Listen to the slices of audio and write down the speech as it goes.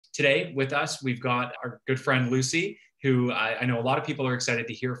Today with us, we've got our good friend Lucy, who I know a lot of people are excited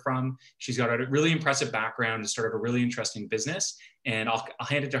to hear from. She's got a really impressive background and started a really interesting business. And I'll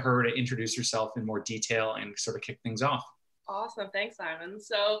hand it to her to introduce herself in more detail and sort of kick things off. Awesome. Thanks, Simon.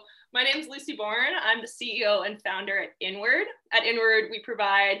 So my name is Lucy Bourne. I'm the CEO and founder at Inward. At Inward, we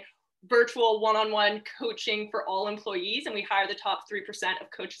provide virtual one-on-one coaching for all employees, and we hire the top 3% of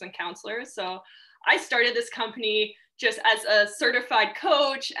coaches and counselors. So I started this company just as a certified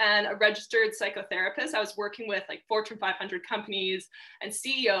coach and a registered psychotherapist. I was working with like Fortune 500 companies and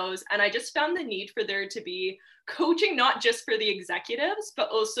CEOs, and I just found the need for there to be coaching, not just for the executives, but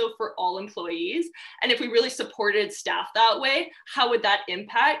also for all employees. And if we really supported staff that way, how would that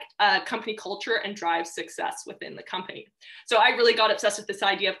impact company culture and drive success within the company? So I really got obsessed with this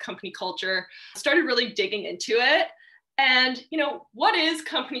idea of company culture, started really digging into it. And, what is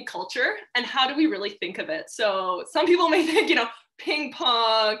company culture and how do we really think of it? So some people may think, ping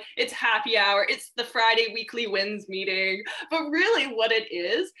pong, it's happy hour, it's the Friday weekly wins meeting. But really what it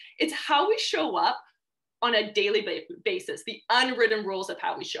is, it's how we show up on a daily basis, the unwritten rules of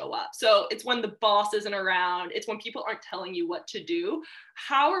how we show up. So it's when the boss isn't around, it's when people aren't telling you what to do.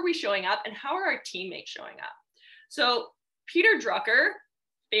 How are we showing up and how are our teammates showing up? So Peter Drucker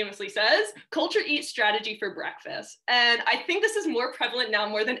famously says, culture eats strategy for breakfast. And I think this is more prevalent now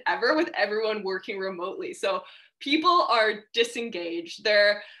more than ever with everyone working remotely. So people are disengaged.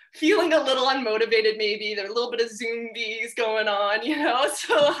 They're feeling a little unmotivated maybe. There's a little bit of zombies going on,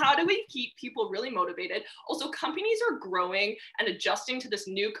 So how do we keep people really motivated? Also, companies are growing and adjusting to this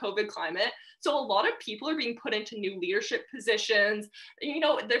new COVID climate. So a lot of people are being put into new leadership positions.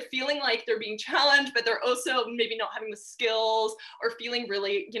 They're feeling like they're being challenged, but they're also maybe not having the skills or feeling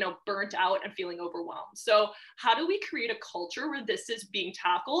really, burnt out and feeling overwhelmed. So how do we create a culture where this is being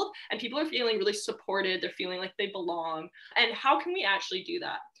tackled and people are feeling really supported? They're feeling like they belong. And how can we actually do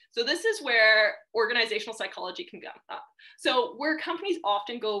that? So this is where organizational psychology can come up. So where companies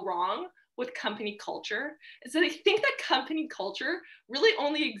often go wrong with company culture is that they think that company culture really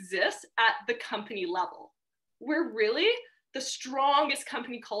only exists at the company level, where really the strongest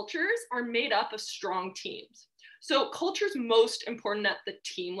company cultures are made up of strong teams. So culture is most important at the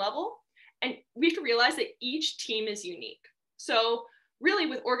team level. And we have to realize that each team is unique. So really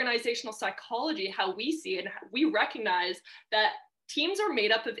with organizational psychology, how we see it, we recognize that teams are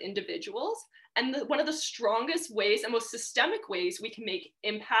made up of individuals, and one of the strongest ways and most systemic ways we can make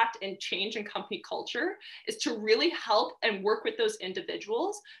impact and change in company culture is to really help and work with those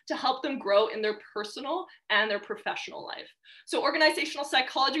individuals to help them grow in their personal and their professional life. So organizational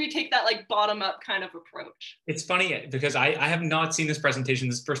psychology, we take that like bottom up kind of approach. It's funny because I have not seen this presentation.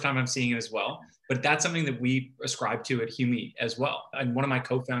 This is the first time I'm seeing it as well, but that's something that we ascribe to at Humi as well. And one of my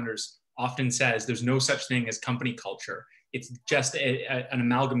co-founders often says there's no such thing as company culture. It's just an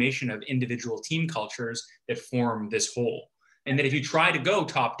amalgamation of individual team cultures that form this whole. And that if you try to go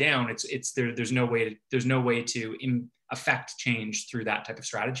top down, there's no way to affect change through that type of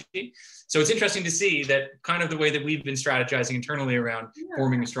strategy. So it's interesting to see that kind of the way that we've been strategizing internally around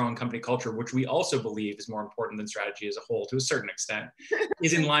forming a strong company culture, which we also believe is more important than strategy as a whole to a certain extent,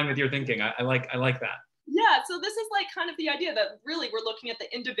 is in line with your thinking. I like that. Yeah, so this is like kind of the idea that really we're looking at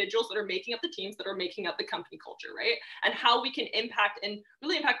the individuals that are making up the teams that are making up the company culture, right? And how we can impact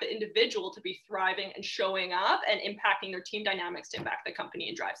the individual to be thriving and showing up and impacting their team dynamics to impact the company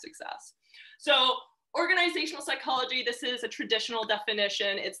and drive success. So organizational psychology, this is a traditional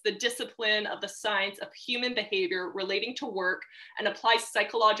definition. It's the discipline of the science of human behavior relating to work and applies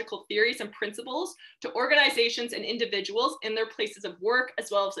psychological theories and principles to organizations and individuals in their places of work, as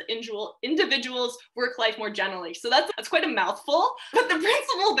well as the individual's work life more generally. So that's quite a mouthful, but the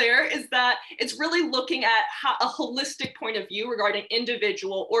principle there is that it's really looking at a holistic point of view regarding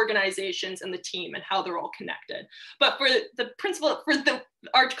individual organizations and the team and how they're all connected. But for the principle,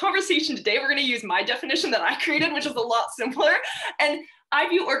 our conversation today, we're going to use my definition that I created, which is a lot simpler. And I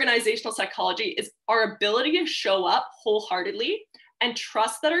view organizational psychology as our ability to show up wholeheartedly and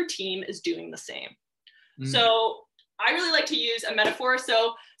trust that our team is doing the same. So I really like to use a metaphor.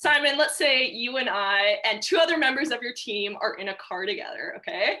 So Simon, let's say you and I and two other members of your team are in a car together,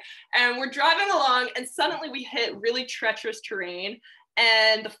 okay? And we're driving along and suddenly we hit really treacherous terrain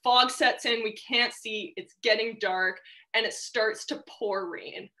and the fog sets in, we can't see, it's getting dark, and it starts to pour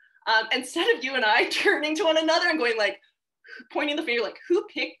rain. Instead of you and I turning to one another and going like, pointing the finger, like, who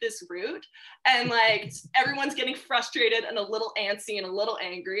picked this route? And like, everyone's getting frustrated and a little antsy and a little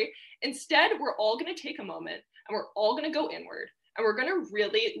angry. Instead, we're all gonna take a moment and we're all gonna go inward. And we're gonna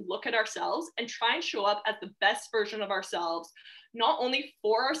really look at ourselves and try and show up as the best version of ourselves not only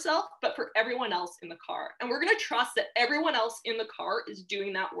for ourselves, but for everyone else in the car. And we're going to trust that everyone else in the car is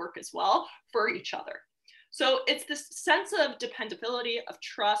doing that work as well for each other. So it's this sense of dependability, of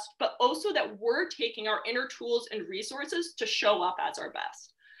trust, but also that we're taking our inner tools and resources to show up as our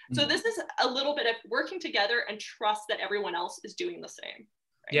best. So this is a little bit of working together and trust that everyone else is doing the same.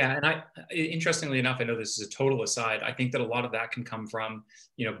 Right? Yeah, and interestingly enough, I know this is a total aside. I think that a lot of that can come from,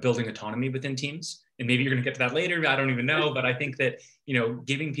 building autonomy within teams. And maybe you're going to get to that later. I don't even know, but I think that,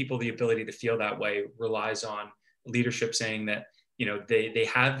 giving people the ability to feel that way relies on leadership saying that, they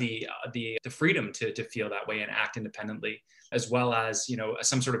have the freedom to feel that way and act independently, as well as,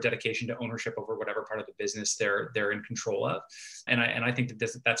 some sort of dedication to ownership over whatever part of the business they're in control of. And I think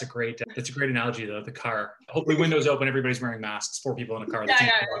that that's a great analogy though, the car. Hopefully windows open, everybody's wearing masks, 4 people in a car.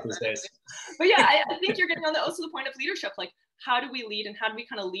 These days. But yeah, I think you're getting on also the point of leadership, like how do we lead and how do we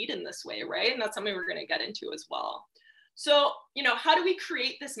kind of lead in this way, right? And that's something we're going to get into as well. So, how do we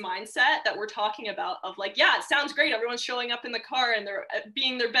create this mindset that we're talking about of like, yeah, it sounds great. Everyone's showing up in the car and they're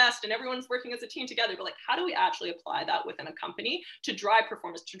being their best and everyone's working as a team together. But like, how do we actually apply that within a company to drive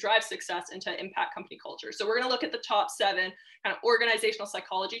performance, to drive success, and to impact company culture? So we're going to look at the top 7 kind of organizational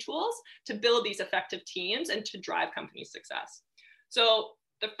psychology tools to build these effective teams and to drive company success. So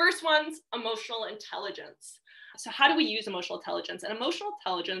the first one's emotional intelligence. So how do we use emotional intelligence? And emotional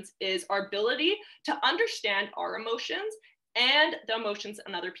intelligence is our ability to understand our emotions and the emotions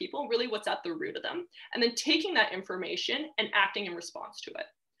in other people, really what's at the root of them, and then taking that information and acting in response to it.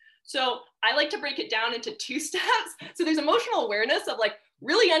 So I like to break it down into 2 steps. So there's emotional awareness of like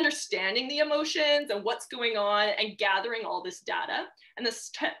really understanding the emotions and what's going on and gathering all this data. And the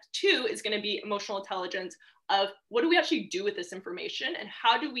step 2 is going to be emotional intelligence of what do we actually do with this information and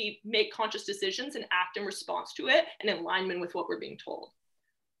how do we make conscious decisions and act in response to it and in alignment with what we're being told.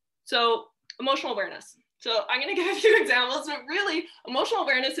 So emotional awareness. So I'm going to give a few examples, but really emotional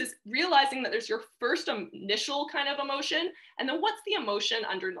awareness is realizing that there's your first initial kind of emotion, and then what's the emotion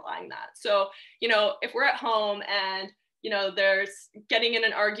underlying that? So, if we're at home and there's getting in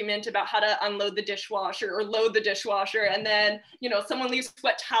an argument about how to unload the dishwasher or load the dishwasher. And then, someone leaves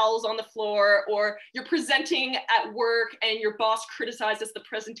wet towels on the floor, or you're presenting at work and your boss criticizes the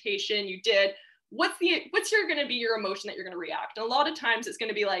presentation you did. What's going to be your emotion that you're going to react? And a lot of times it's going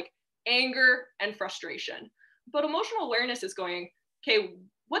to be like anger and frustration. But emotional awareness is going, okay,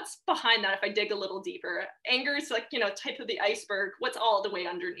 what's behind that if I dig a little deeper? Anger is like, type of the iceberg. What's all the way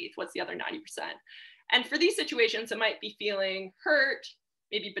underneath? What's the other 90%? And for these situations, it might be feeling hurt,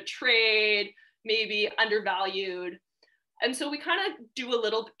 maybe betrayed, maybe undervalued. And so we kind of do a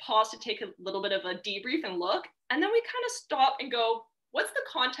little pause to take a little bit of a debrief and look, and then we kind of stop and go, what's the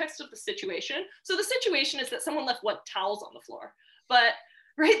context of the situation? So the situation is that someone left wet towels on the floor, but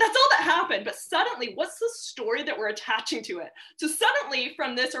right, that's all that happened. But suddenly, what's the story that we're attaching to it? So suddenly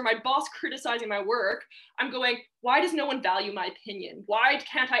from this, or my boss criticizing my work, I'm going, why does no one value my opinion? Why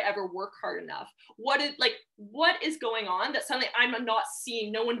can't I ever work hard enough? What is going on that suddenly I'm not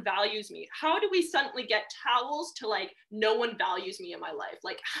seeing, no one values me? How do we suddenly get towels to like, no one values me in my life?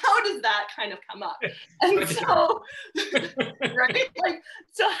 Like, how does that kind of come up? And so, right? Like,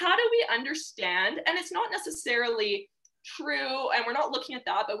 so how do we understand? And it's not necessarily true, and we're not looking at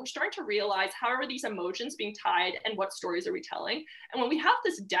that, but we're starting to realize how are these emotions being tied and what stories are we telling? And when we have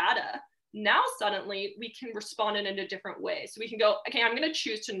this data, now suddenly we can respond in a different way. So we can go, okay, I'm going to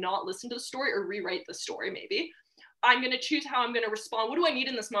choose to not listen to the story or rewrite the story. Maybe I'm going to choose how I'm going to respond. What do I need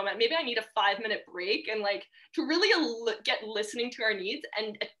in this moment? Maybe I need a 5-minute break and like to really get listening to our needs.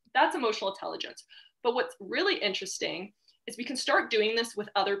 And that's emotional intelligence. But what's really interesting is we can start doing this with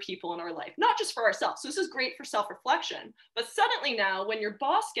other people in our life, not just for ourselves. So this is great for self-reflection, but suddenly now when your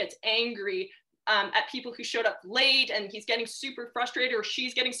boss gets angry at people who showed up late and he's getting super frustrated or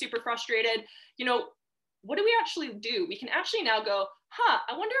she's getting super frustrated, what do we actually do? We can actually now go,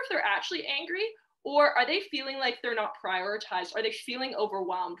 I wonder if they're actually angry, or are they feeling like they're not prioritized? Are they feeling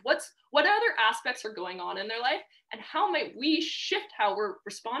overwhelmed? What other aspects are going on in their life? And how might we shift how we're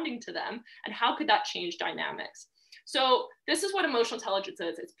responding to them? And how could that change dynamics? So this is what emotional intelligence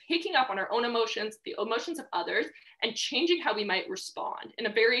is. It's picking up on our own emotions, the emotions of others, and changing how we might respond in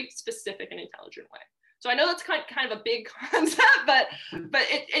a very specific and intelligent way. So I know that's kind of a big concept, but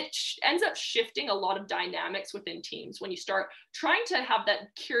it ends up shifting a lot of dynamics within teams when you start trying to have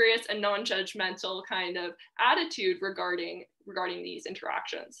that curious and non-judgmental kind of attitude regarding these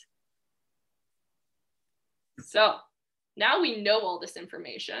interactions. So now we know all this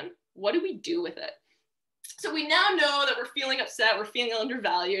information. What do we do with it? So we now know that we're feeling upset, we're feeling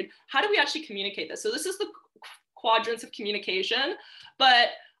undervalued. How do we actually communicate this? So this is the quadrants of communication, but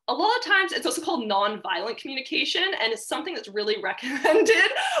a lot of times it's also called non-violent communication, and it's something that's really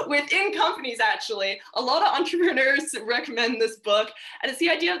recommended within companies. Actually, a lot of entrepreneurs recommend this book, and it's the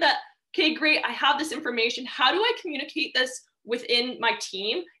idea that, okay, great, I have this information, how do I communicate this within my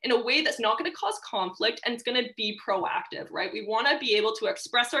team in a way that's not going to cause conflict and it's going to be proactive, right? We want to be able to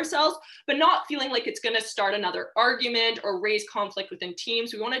express ourselves, but not feeling like it's going to start another argument or raise conflict within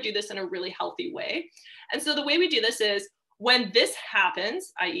teams. We want to do this in a really healthy way. And so the way we do this is, when this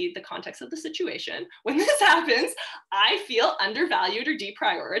happens, i.e. the context of the situation, when this happens, I feel undervalued or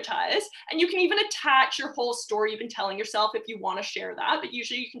deprioritized. And you can even attach your whole story you've been telling yourself if you want to share that, but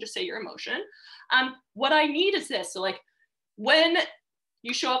usually you can just say your emotion. What I need is this. So like, when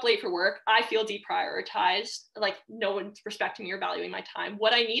you show up late for work, I feel deprioritized, like no one's respecting me or valuing my time.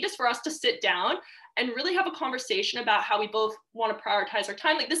 What I need is for us to sit down and really have a conversation about how we both want to prioritize our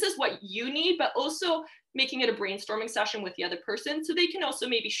time. Like, this is what you need, but also making it a brainstorming session with the other person so they can also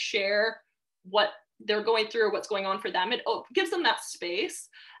maybe share what they're going through or what's going on for them. It gives them that space.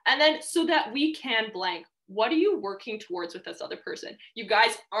 And then so that we can blank, what are you working towards with this other person? You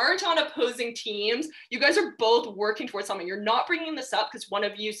guys aren't on opposing teams. You guys are both working towards something. You're not bringing this up because one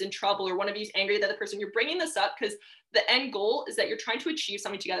of you's in trouble or one of you's angry at the other person. You're bringing this up because the end goal is that you're trying to achieve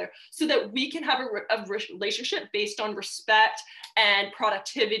something together so that we can have a relationship based on respect and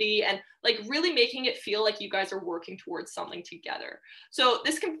productivity and like really making it feel like you guys are working towards something together. So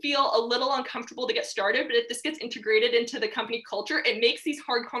this can feel a little uncomfortable to get started, but if this gets integrated into the company culture, it makes these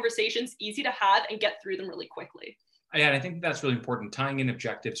hard conversations easy to have and get through them really quickly. Yeah, and I think that's really important, tying in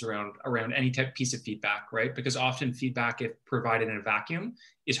objectives around any type piece of feedback, right? Because often feedback, if provided in a vacuum,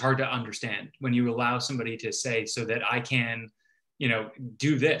 is hard to understand. When you allow somebody to say, so that I can,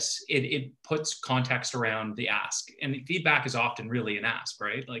 do this, it puts context around the ask. And feedback is often really an ask,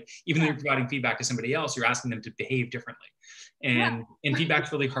 right? Like even though you're providing feedback to somebody else, you're asking them to behave differently. And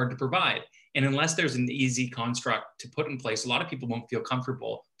feedback's really hard to provide. And unless there's an easy construct to put in place, a lot of people won't feel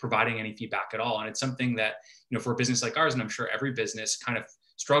comfortable providing any feedback at all. And it's something that, for a business like ours, and I'm sure every business kind of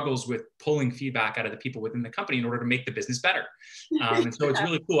struggles with pulling feedback out of the people within the company in order to make the business better. And so it's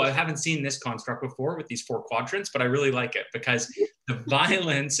really cool. I haven't seen this construct before with these 4 quadrants, but I really like it because the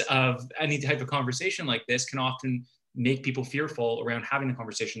violence of any type of conversation like this can often make people fearful around having the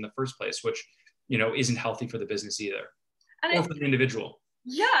conversation in the first place, which, isn't healthy for the business either, or for the individual.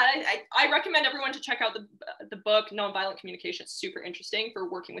 Yeah, I recommend everyone to check out the book, Nonviolent Communication. It's super interesting for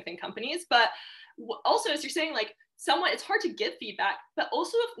working within companies. But also, as you're saying, like it's hard to give feedback, but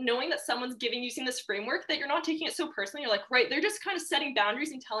also knowing that someone's using this framework, that you're not taking it so personally. You're like, right, they're just kind of setting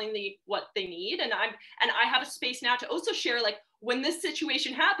boundaries and telling me what they need. And I have a space now to also share, like, when this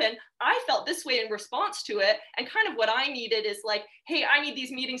situation happened, I felt this way in response to it. And kind of what I needed is like, hey, I need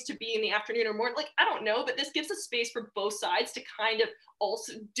these meetings to be in the afternoon or morning. Like, I don't know, but this gives a space for both sides to kind of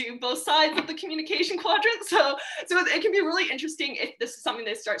also do both sides of the communication quadrant. So it can be really interesting if this is something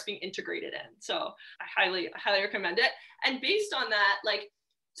that starts being integrated in. So I highly recommend it. And based on that, like,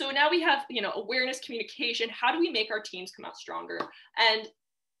 so now we have, awareness, communication. How do we make our teams come out stronger? And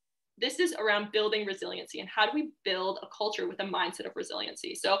this is around building resiliency, and how do we build a culture with a mindset of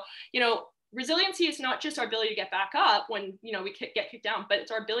resiliency? So, resiliency is not just our ability to get back up when, we get kicked down, but it's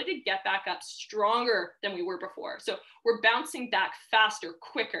our ability to get back up stronger than we were before. So we're bouncing back faster,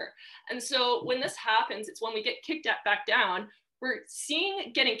 quicker. And so when this happens, it's when we get kicked back down, we're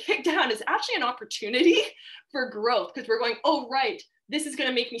seeing getting kicked down is actually an opportunity for growth, because we're going, oh, right, this is going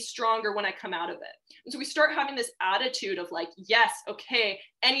to make me stronger when I come out of it. And so we start having this attitude of like, yes, okay,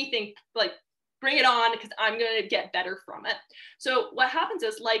 anything, like bring it on, because I'm going to get better from it. So what happens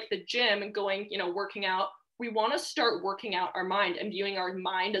is, like the gym and going, working out, we want to start working out our mind and viewing our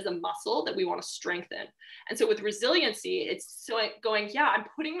mind as a muscle that we want to strengthen. And so with resiliency, it's so going, yeah, I'm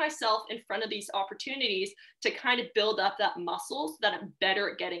putting myself in front of these opportunities to kind of build up that muscle so that I'm better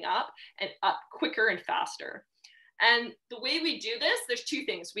at getting up and up quicker and faster. And the way we do this, there's 2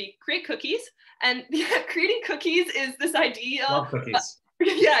 things. We create cookies, and creating cookies is this idea. Love cookies.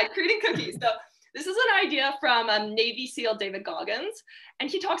 Creating cookies. So this is an idea from Navy SEAL David Goggins, and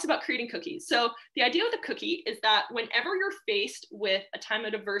he talks about creating cookies. So the idea with a cookie is that whenever you're faced with a time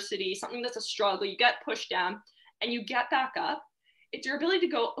of adversity, something that's a struggle, you get pushed down and you get back up, it's your ability to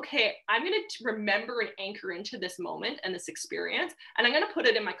go, okay, I'm going to remember and anchor into this moment and this experience, and I'm going to put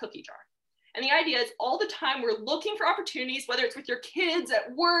it in my cookie jar. And the idea is all the time we're looking for opportunities, whether it's with your kids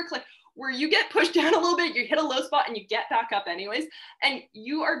at work, like where you get pushed down a little bit, you hit a low spot and you get back up anyways. And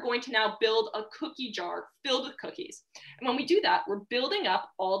you are going to now build a cookie jar filled with cookies. And when we do that, we're building up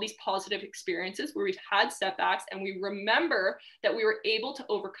all these positive experiences where we've had setbacks and we remember that we were able to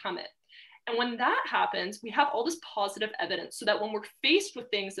overcome it. And when that happens, we have all this positive evidence so that when we're faced with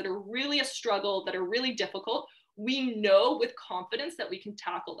things that are really a struggle, that are really difficult, we know with confidence that we can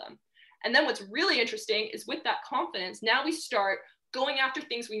tackle them. And then what's really interesting is with that confidence, now we start going after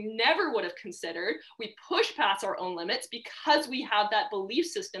things we never would have considered. We push past our own limits because we have that belief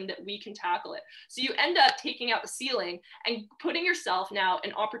system that we can tackle it. So you end up taking out the ceiling and putting yourself now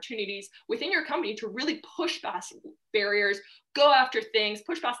in opportunities within your company to really push past barriers, go after things,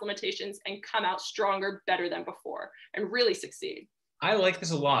 push past limitations, and come out stronger, better than before, and really succeed. I like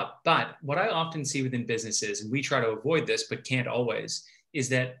this a lot, but what I often see within businesses, and we try to avoid this, but can't always, is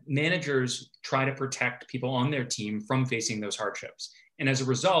that managers try to protect people on their team from facing those hardships. And as a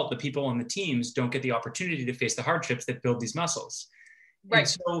result, the people on the teams don't get the opportunity to face the hardships that build these muscles. Right. And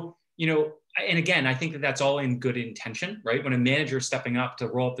so, and again, I think that that's all in good intention, right? When a manager is stepping up to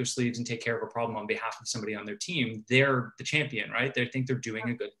roll up their sleeves and take care of a problem on behalf of somebody on their team, they're the champion, right? They think they're doing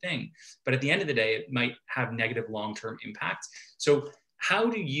a good thing. But at the end of the day, it might have negative long-term impacts. So how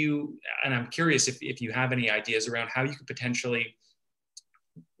do you, and I'm curious if you have any ideas around how you could potentially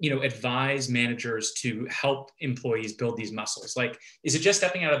advise managers to help employees build these muscles? Like, is it just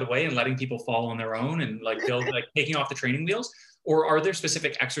stepping out of the way and letting people fall on their own and taking off the training wheels? Or are there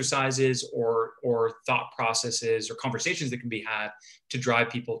specific exercises or thought processes or conversations that can be had to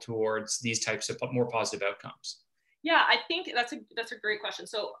drive people towards these types of more positive outcomes? Yeah, I think that's a great question.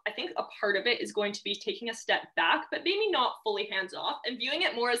 So I think a part of it is going to be taking a step back, but maybe not fully hands off, and viewing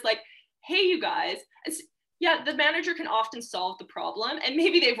it more as like, hey, you guys, the manager can often solve the problem, and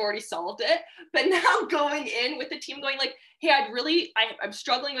maybe they've already solved it, but now going in with the team going like, hey, I'm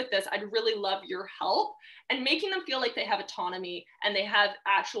struggling with this. I'd really love your help, and making them feel like they have autonomy and they have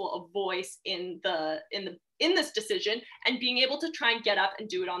a voice in this decision, and being able to try and get up and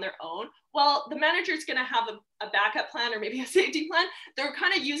do it on their own. Well, the manager is going to have a backup plan or maybe a safety plan. They're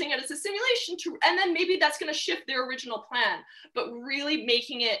kind of using it as a simulation and then maybe that's going to shift their original plan, but really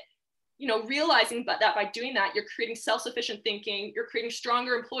making it, realizing that by doing that, you're creating self-sufficient thinking, you're creating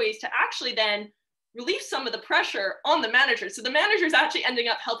stronger employees to actually then relieve some of the pressure on the managers. So the managers actually ending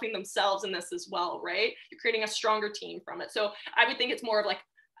up helping themselves in this as well, right? You're creating a stronger team from it. So I would think it's more of like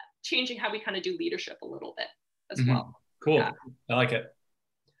changing how we kind of do leadership a little bit as well. Cool. Yeah. I like it.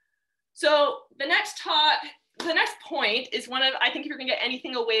 So the next point is I think if you're going to get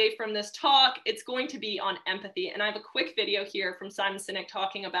anything away from this talk, it's going to be on empathy. And I have a quick video here from Simon Sinek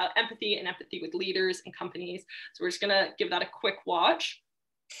talking about empathy and empathy with leaders and companies. So we're just going to give that a quick watch.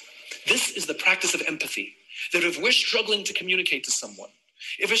 This is the practice of empathy, that if we're struggling to communicate to someone,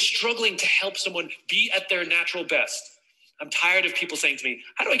 if we're struggling to help someone be at their natural best, I'm tired of people saying to me,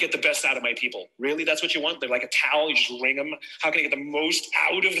 how do I get the best out of my people? Really? That's what you want? They're like a towel, you just wring them. How can I get the most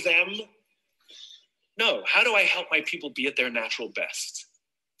out of them? No, how do I help my people be at their natural best?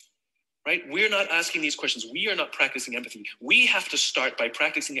 Right? We're not asking these questions. We are not practicing empathy. We have to start by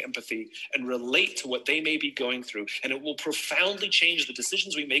practicing empathy and relate to what they may be going through. And it will profoundly change the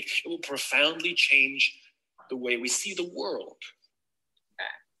decisions we make. It will profoundly change the way we see the world.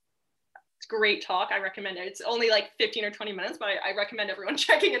 It's a great talk. I recommend it. It's only like 15 or 20 minutes, but I recommend everyone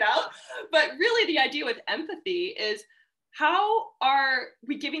checking it out. But really the idea with empathy is, how are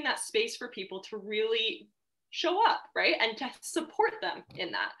we giving that space for people to really show up, right? And to support them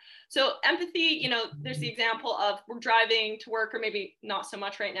in that. So empathy, there's the example of we're driving to work, or maybe not so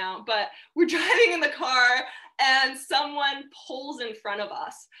much right now, but we're driving in the car and someone pulls in front of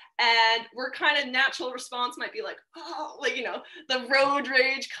us, and we're kind of natural response might be like, oh, the road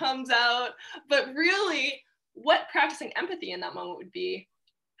rage comes out. But really what practicing empathy in that moment would be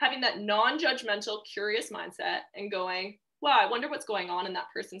having that non-judgmental, curious mindset and going, wow, I wonder what's going on in that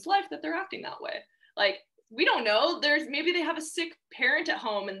person's life that they're acting that way. Like, we don't know. Maybe they have a sick parent at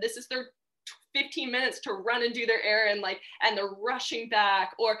home and this is their 15 minutes to run and do their errand, and they're rushing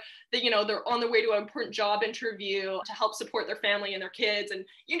back, or they're on their way to an important job interview to help support their family and their kids, and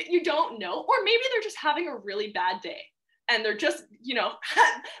you don't know. Or maybe they're just having a really bad day and they're just,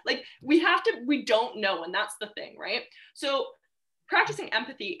 we don't know. And that's the thing, right? So practicing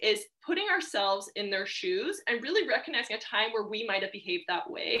empathy is putting ourselves in their shoes and really recognizing a time where we might have behaved that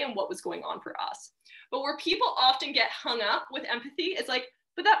way and what was going on for us. But where people often get hung up with empathy is like,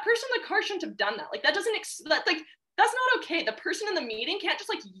 but that person in the car shouldn't have done that. Like, that's not okay. The person in the meeting can't just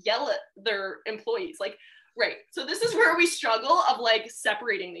yell at their employees. Right. So this is where we struggle of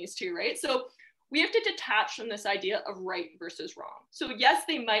separating these two, right? So we have to detach from this idea of right versus wrong. So yes,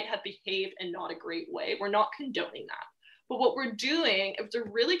 they might have behaved in not a great way. We're not condoning that. But what we're doing is we're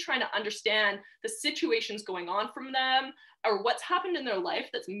really trying to understand the situations going on from them, or what's happened in their life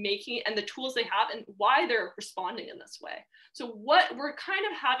that's making, and the tools they have and why they're responding in this way. So what we're kind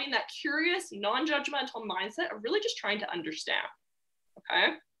of having that curious, non-judgmental mindset of really just trying to understand.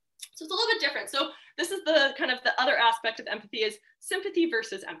 Okay. So it's a little bit different. So this is the kind of the other aspect of empathy is sympathy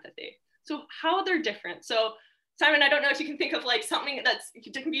versus empathy. So how they're different. So Simon, I don't know if you can think of like something that's,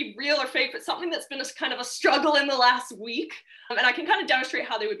 it can be real or fake, but something that's been a kind of a struggle in the last week. And I can kind of demonstrate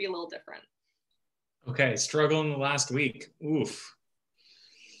how they would be a little different. Okay, struggle in the last week. Oof.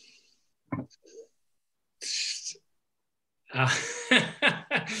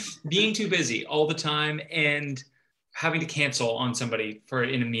 Being too busy all the time and having to cancel on somebody for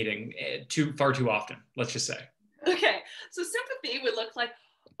in a meeting far too often, let's just say. Okay, so sympathy would look like,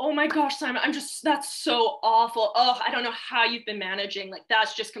 oh my gosh, Simon, that's so awful. Oh, I don't know how you've been managing. Like,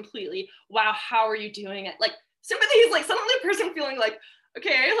 that's just completely, wow, how are you doing it? Like, sympathy is like suddenly a person feeling like,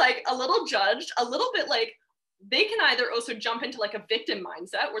 okay, like a little judged, a little bit like, they can either also jump into like a victim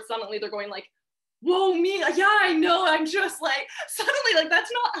mindset where suddenly they're going like, whoa, me, yeah, I know, I'm just like, suddenly like,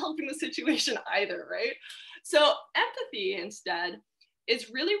 that's not helping the situation either, right? So empathy instead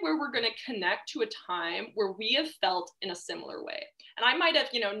is really where we're going to connect to a time where we have felt in a similar way. And I might have,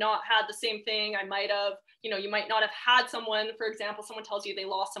 not had the same thing. I might have, you might not have had someone, for example, someone tells you they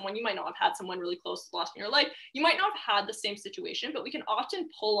lost someone. You might not have had someone really close lost in your life. You might not have had the same situation, but we can often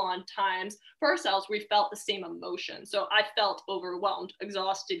pull on times for ourselves where we felt the same emotion. So I felt overwhelmed,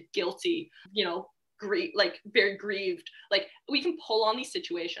 exhausted, guilty, like very grieved. Like we can pull on these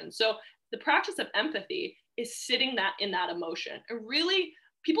situations. So the practice of empathy is sitting that in that emotion. And really,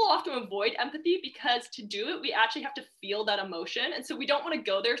 people often avoid empathy because to do it, we actually have to feel that emotion. And so we don't want to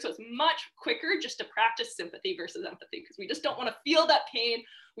go there. So it's much quicker just to practice sympathy versus empathy because we just don't want to feel that pain.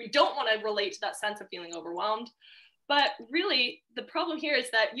 We don't want to relate to that sense of feeling overwhelmed. But really, the problem here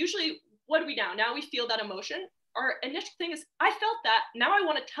is that usually, what do we now? Now we feel that emotion. Our initial thing is, I felt that. Now I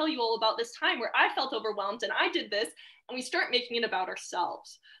want to tell you all about this time where I felt overwhelmed and I did this. And we start making it about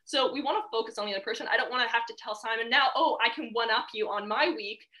ourselves. So we want to focus on the other person. I don't want to have to tell Simon now, oh, I can one up you on my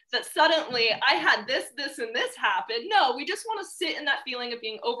week that suddenly I had this, and this happen. No, we just want to sit in that feeling of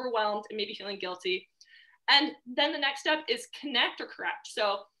being overwhelmed and maybe feeling guilty. And then the next step is connect or correct.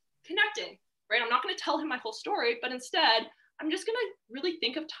 So connecting, right? I'm not going to tell him my whole story, but instead, I'm just going to really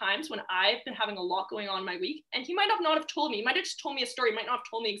think of times when I've been having a lot going on in my week. And he might not have told me. He might have just told me a story. He might not have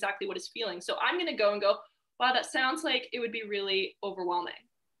told me exactly what he's feeling. So I'm going to go and go, wow, that sounds like it would be really overwhelming.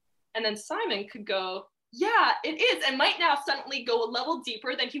 And then Simon could go, yeah, it is. And might now suddenly go a level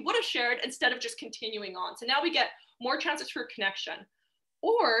deeper than he would have shared instead of just continuing on. So now we get more chances for connection.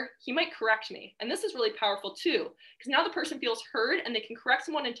 Or he might correct me. And this is really powerful too, because now the person feels heard and they can correct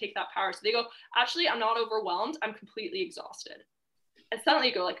someone and take that power. So they go, actually, I'm not overwhelmed. I'm completely exhausted. And suddenly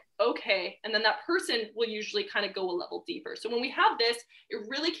you go like, okay. And then that person will usually kind of go a level deeper. So when we have this, it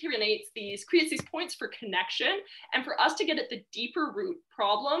really creates these points for connection and for us to get at the deeper root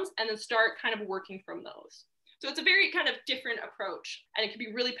problems and then start kind of working from those. So it's a very kind of different approach. And it can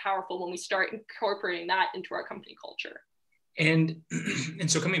be really powerful when we start incorporating that into our company culture. And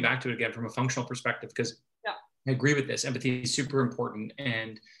so coming back to it again from a functional perspective, because I agree with this, empathy is super important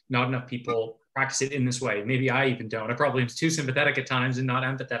and not enough people practice it in this way. Maybe I even don't. I probably am too sympathetic at times and not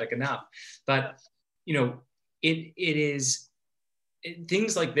empathetic enough. But, it is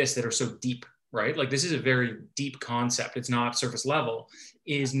things like this that are so deep, right? Like this is a very deep concept. It's not surface level,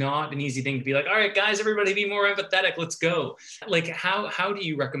 is not an easy thing to be like, all right, guys, everybody be more empathetic. Let's go. Like how do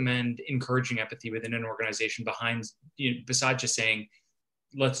you recommend encouraging empathy within an organization besides just saying,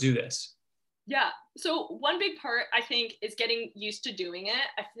 let's do this? Yeah. So one big part, I think, is getting used to doing it.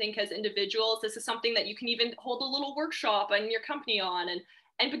 I think as individuals, this is something that you can even hold a little workshop in your company on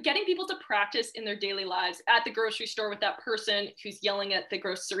but getting people to practice in their daily lives at the grocery store with that person who's yelling at the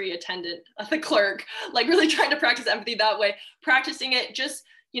grocery attendant, the clerk, like really trying to practice empathy that way, practicing it, just,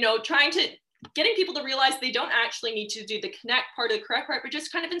 getting people to realize they don't actually need to do the connect part or the correct part, but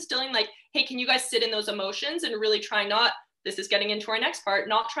just kind of instilling like, hey, can you guys sit in those emotions and really try not, this is getting into our next part,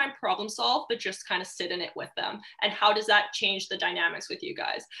 not try and problem solve, but just kind of sit in it with them. And how does that change the dynamics with you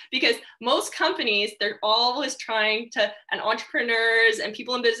guys? Because most companies, they're always trying to, and entrepreneurs and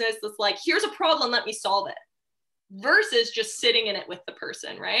people in business, that's like, here's a problem, let me solve it. Versus just sitting in it with the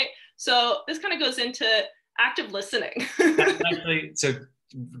person, right? So this kind of goes into active listening. Actually, so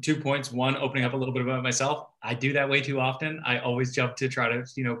 2 points. One, opening up a little bit about myself. I do that way too often. I always jump to try to,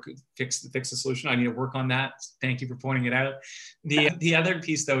 fix the solution. I need to work on that. Thank you for pointing it out. The other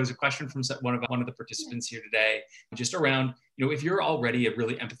piece though is a question from one of the participants here today, just around, if you're already a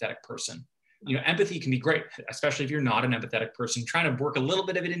really empathetic person, empathy can be great, especially if you're not an empathetic person. Trying to work a little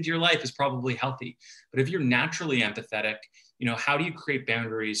bit of it into your life is probably healthy. But if you're naturally empathetic, how do you create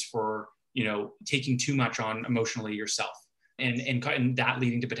boundaries for, taking too much on emotionally yourself and that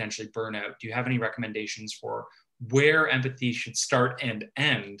leading to potentially burnout? Do you have any recommendations for where empathy should start and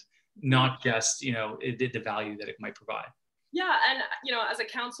end, not just, the value that it might provide? Yeah. And, as a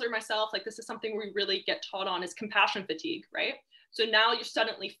counselor myself, like this is something we really get taught on is compassion fatigue, right? So now you're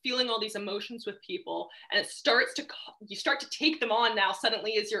suddenly feeling all these emotions with people and you start to take them on now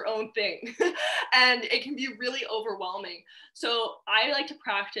suddenly as your own thing. And it can be really overwhelming. So I like to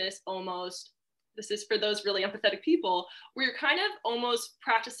practice this is for those really empathetic people, where you're kind of almost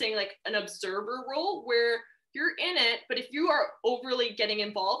practicing like an observer role where you're in it, but if you are overly getting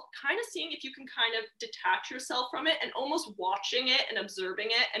involved, kind of seeing if you can kind of detach yourself from it and almost watching it and observing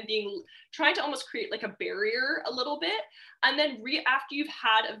it and trying to almost create like a barrier a little bit. And then after you've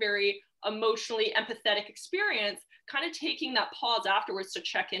had a very emotionally empathetic experience, kind of taking that pause afterwards to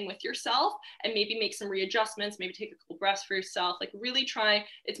check in with yourself and maybe make some readjustments, maybe take a couple breaths for yourself, like really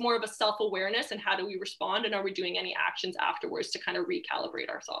it's more of a self-awareness and how do we respond and are we doing any actions afterwards to kind of recalibrate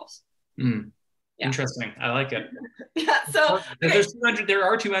ourselves. Yeah. Interesting. I like it. Yeah. So there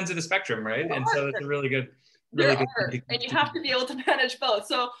are two ends of the spectrum, right? And so it's a really good. And you have to be able to manage both.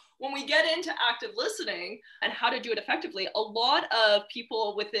 So when we get into active listening and how to do it effectively, a lot of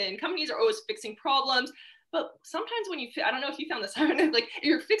people within companies are always fixing problems. But sometimes I don't know if you found this, like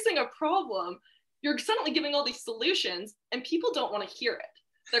you're fixing a problem, you're suddenly giving all these solutions and people don't want to hear it.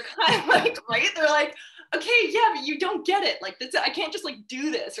 They're kind of like, right? They're like, okay, yeah, but you don't get it. Like, I can't just like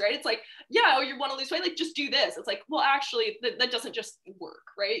do this, right? It's like, yeah, you want to lose weight, like just do this. It's like, well, actually, that doesn't just work,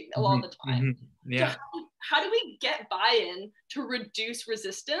 right? A lot of the time. Yeah. So how do we get buy-in to reduce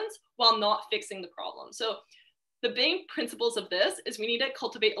resistance while not fixing the problem? So the main principles of this is we need to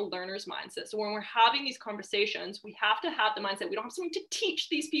cultivate a learner's mindset. So when we're having these conversations, we have to have the mindset, we don't have something to teach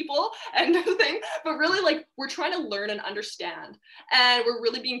these people and thing, but really like we're trying to learn and understand. And we're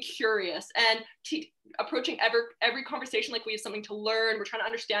really being curious and approaching every conversation like we have something to learn. We're trying to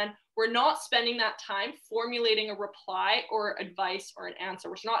understand. We're not spending that time formulating a reply or advice or an answer.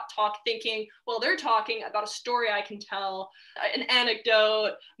 We're not thinking, well, they're talking about a story I can tell, an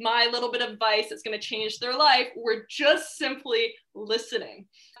anecdote, my little bit of advice that's going to change their life. We're just simply listening.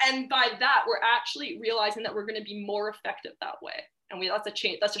 And by that, we're actually realizing that we're going to be more effective that way. And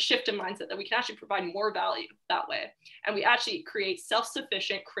that's a shift in mindset that we can actually provide more value that way. And we actually create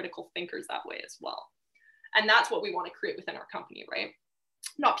self-sufficient critical thinkers that way as well. And that's what we want to create within our company, right?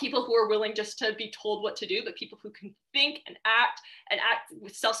 Not people who are willing just to be told what to do, but people who can think and act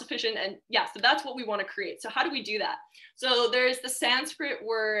with self-sufficient. And yeah, so that's what we want to create. So how do we do that? So there's the Sanskrit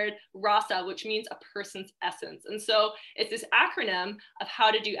word rasa, which means a person's essence. And so it's this acronym of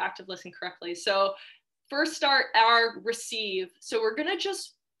how to do active listening correctly. So first start our receive. So we're going to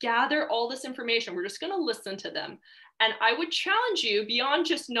just gather all this information. We're just going to listen to them. And I would challenge you beyond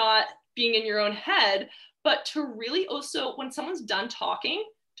just not being in your own head, but to really also, when someone's done talking,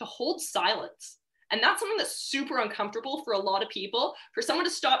 to hold silence. And that's something that's super uncomfortable for a lot of people, for someone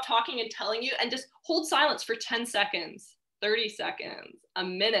to stop talking and telling you and just hold silence for 10 seconds, 30 seconds, a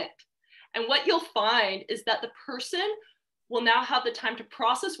minute. And what you'll find is that the person will now have the time to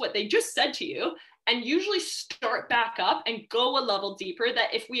process what they just said to you and usually start back up and go a level deeper,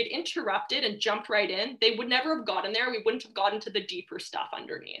 that if we had interrupted and jumped right in, they would never have gotten there. We wouldn't have gotten to the deeper stuff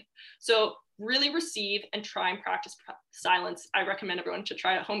underneath. So really receive and try and practice silence. I recommend everyone to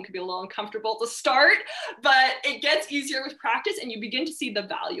try it at home. It can be a little uncomfortable to start, but it gets easier with practice and you begin to see the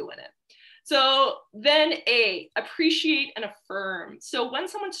value in it. So then appreciate and affirm. So when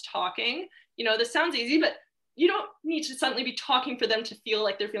someone's talking, this sounds easy, but you don't need to suddenly be talking for them to feel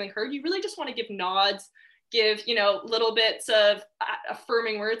like they're feeling heard. You really just want to give nods, give, little bits of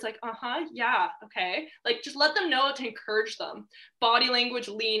affirming words like, yeah, okay. Like just let them know to encourage them. Body language,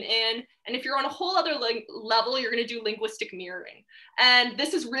 lean in. And if you're on a whole other level, you're going to do linguistic mirroring. And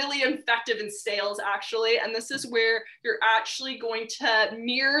this is really effective in sales, actually. And this is where you're actually going to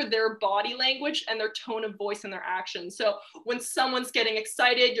mirror their body language and their tone of voice and their actions. So when someone's getting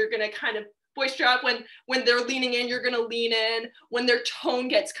excited, you're going to kind of boister up. When they're leaning in, you're going to lean in. When their tone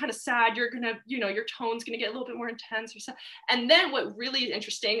gets kind of sad, you're going to, your tone's going to get a little bit more intense or so. And then what really is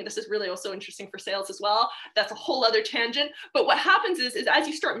interesting, this is really also interesting for sales as well. That's a whole other tangent. But what happens is as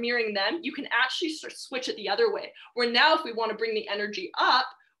you start mirroring them, you can actually start switch it the other way, where now if we want to bring the energy up,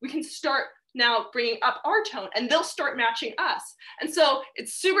 we can start now bringing up our tone and they'll start matching us. And so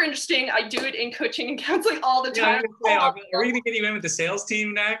it's super interesting. I do it in coaching and counseling all the time. Are we going to get you in with the sales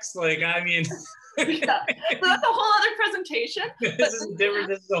team next? Like, I mean, Yeah, so that's a whole other presentation. This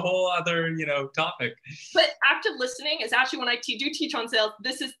is a whole other, topic. But active listening is actually, when I do teach on sales,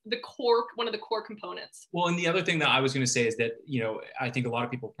 this is one of the core components. Well, and the other thing that I was going to say is that, I think a lot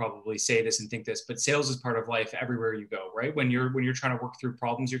of people probably say this and think this, but sales is part of life everywhere you go, right? When you're trying to work through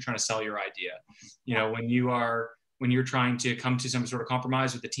problems, you're trying to sell your idea. When you're trying to come to some sort of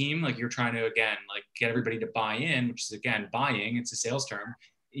compromise with the team, like you're trying to, again, like get everybody to buy in, which is, again, buying, it's a sales term,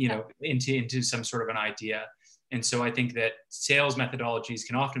 into some sort of an idea. And so I think that sales methodologies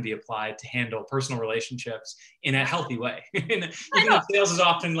can often be applied to handle personal relationships in a healthy way. Even if sales is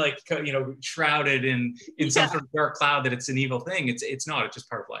often like, shrouded in some sort of dark cloud that it's an evil thing, it's not, it's just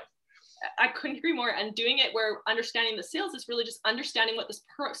part of life. I couldn't agree more. And doing it where understanding the sales is really just understanding what this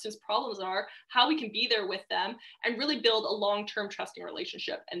person's problems are, how we can be there with them, and really build a long-term trusting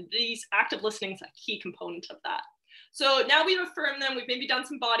relationship. And these active listening is a key component of that. So now we've affirmed them, we've maybe done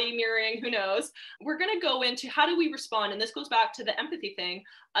some body mirroring, who knows. We're going to go into how do we respond? And this goes back to the empathy thing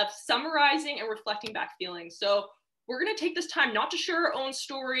of summarizing and reflecting back feelings. So we're going to take this time not to share our own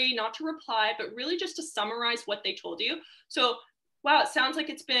story, not to reply, but really just to summarize what they told you. So wow, it sounds like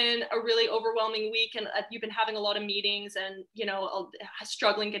it's been a really overwhelming week and you've been having a lot of meetings and,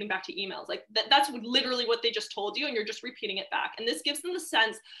 struggling getting back to emails. Like that's literally what they just told you, and you're just repeating it back. And this gives them the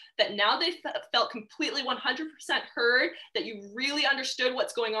sense that now they felt completely 100% heard, that you really understood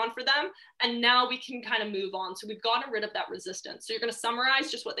what's going on for them. And now we can kind of move on. So we've gotten rid of that resistance. So you're going to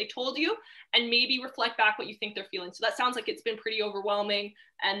summarize just what they told you and maybe reflect back what you think they're feeling. So that sounds like it's been pretty overwhelming,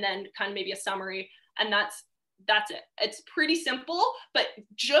 and then kind of maybe a summary. And that's it. It's pretty simple, but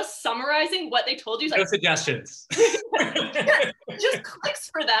just summarizing what they told you is no suggestions. Just clicks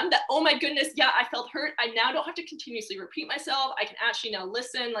for them that, oh my goodness, yeah, I felt hurt. I now don't have to continuously repeat myself. I can actually now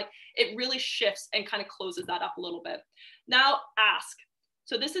listen. Like it really shifts and kind of closes that up a little bit. Now ask.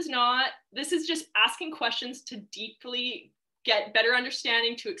 So this is just asking questions to deeply get better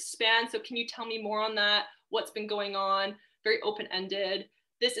understanding, to expand. So can you tell me more on that? What's been going on? Very open-ended.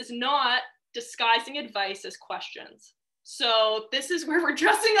 This is not disguising advice as questions. So this is where we're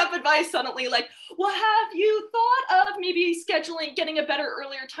dressing up advice suddenly, like, well, have you thought of maybe scheduling, getting a better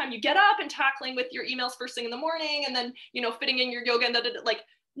earlier time you get up and tackling with your emails first thing in the morning, and then, fitting in your yoga, and like,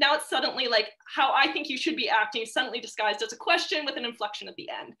 now it's suddenly like how I think you should be acting, suddenly disguised as a question with an inflection at the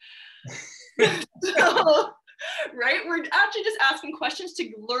end. So, right? We're actually just asking questions to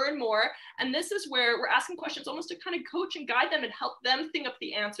learn more. And this is where we're asking questions almost to kind of coach and guide them and help them think up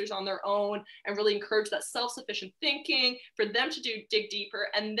the answers on their own, and really encourage that self-sufficient thinking for them to dig deeper.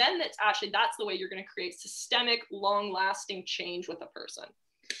 And then that's the way you're going to create systemic, long-lasting change with a person.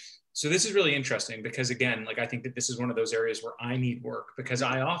 So this is really interesting because, again, like I think that this is one of those areas where I need work, because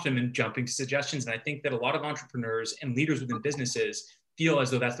I often am jumping to suggestions. And I think that a lot of entrepreneurs and leaders within businesses feel as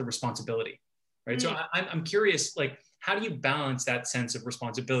though that's the responsibility. Right. So I'm curious, like, how do you balance that sense of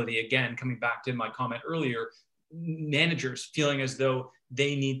responsibility? Again, coming back to my comment earlier, managers feeling as though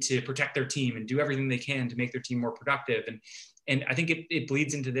they need to protect their team and do everything they can to make their team more productive. And I think it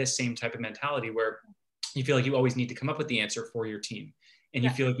bleeds into this same type of mentality where you feel like you always need to come up with the answer for your team, and you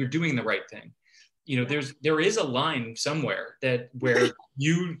feel like you're doing the right thing. There is a line somewhere where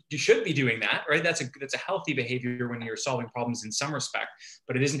you should be doing that, right? That's a healthy behavior when you're solving problems in some respect,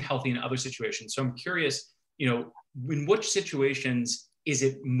 but it isn't healthy in other situations. So I'm curious, in which situations is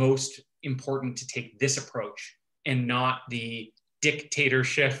it most important to take this approach and not the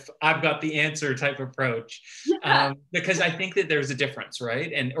dictatorship, I've got the answer type approach? Because I think that there's a difference,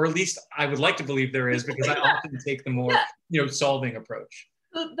 right? Or at least I would like to believe there is, because I often take the more, solving approach.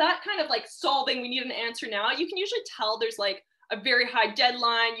 So that kind of like solving, we need an answer now. You can usually tell there's like a very high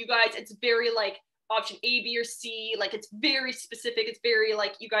deadline. You guys, it's very like option A, B, or C. Like it's very specific. It's very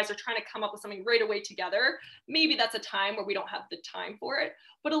like you guys are trying to come up with something right away together. Maybe that's a time where we don't have the time for it.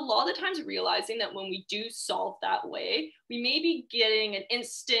 But a lot of the times realizing that when we do solve that way, we may be getting an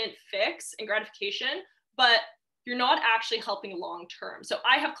instant fix and gratification, but you're not actually helping long term. So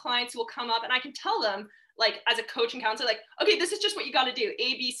I have clients who will come up and I can tell them, like as a coach and counselor, like, okay, this is just what you got to do,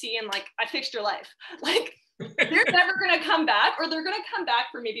 A, B, C, and like, I fixed your life. Like they're never going to come back, or they're going to come back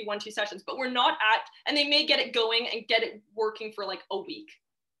for maybe 1-2 sessions, but we're not and they may get it going and get it working for like a week.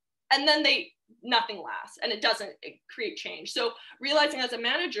 And then nothing lasts and it doesn't create change. So realizing as a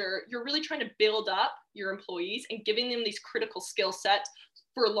manager, you're really trying to build up your employees and giving them these critical skill sets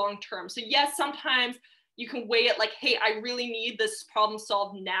for long term. So yes, sometimes you can weigh it like, hey, I really need this problem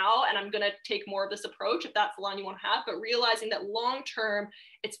solved now, and I'm going to take more of this approach if that's the line you want to have. But realizing that long term,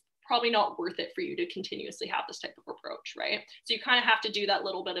 it's probably not worth it for you to continuously have this type of approach, right? So you kind of have to do that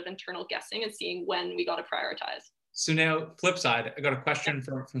little bit of internal guessing and seeing when we got to prioritize. So now, flip side, I got a question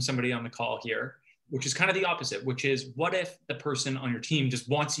from somebody on the call here. which is kind of the opposite, which is what if the person on your team just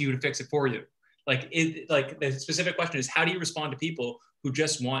wants you to fix it for you? Like the specific question is, how do you respond to people who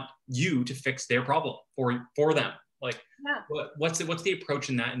just want you to fix their problem for them? Like, what's the approach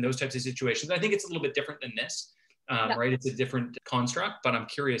in those types of situations? I think it's a little bit different than this, right? It's a different construct, but I'm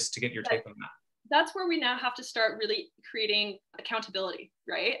curious to get your take on that. That's where we now have to start really creating accountability,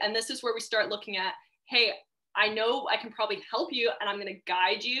 right? And this is where we start looking at, hey, I know I can probably help you and I'm going to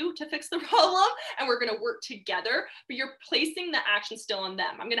guide you to fix the problem and we're going to work together, but you're placing the action still on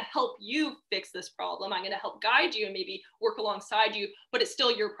them. I'm going to help you fix this problem. I'm going to help guide you and maybe work alongside you, but it's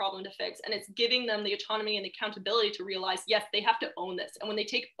still your problem to fix. And it's giving them the autonomy and the accountability to realize, yes, they have to own this. And when they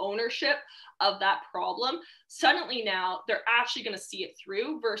take ownership of that problem, suddenly now they're actually going to see it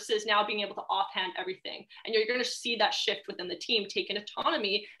through versus now being able to offhand everything. And you're going to see that shift within the team, taking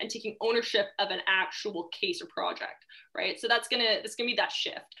autonomy and taking ownership of an actual case or project, right? So that's gonna be that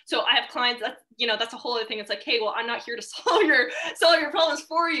shift. So I have clients that, that's a whole other thing. It's like, hey, well, I'm not here to solve your problems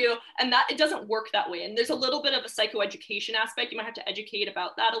for you. And that it doesn't work that way. And there's a little bit of a psychoeducation aspect. You might have to educate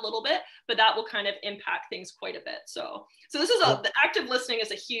about that a little bit, but that will kind of impact things quite a bit. So this is the active listening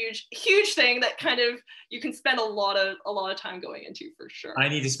is a huge, huge thing that kind of you can spend a lot of time going into for sure. I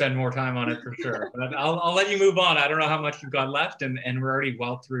need to spend more time on it for sure. But I'll let you move on. I don't know how much you've got left, and we're already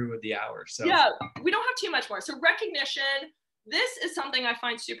well through the hour. So yeah, we don't have too much more. So recognition, this is something I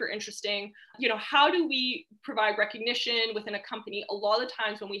find super interesting. How do we provide recognition within a company? A lot of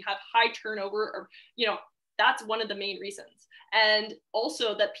times when we have high turnover, or that's one of the main reasons. And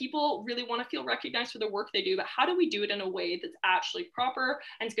also that people really want to feel recognized for the work they do, but how do we do it in a way that's actually proper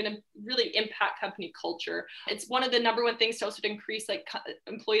and it's going to really impact company culture? It's one of the number one things to also increase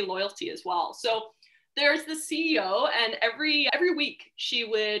employee loyalty as well. So there's the CEO, and every week she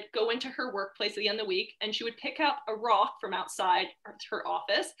would go into her workplace at the end of the week and she would pick up a rock from outside her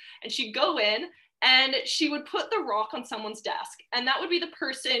office, and she'd go in and she would put the rock on someone's desk. And that would be the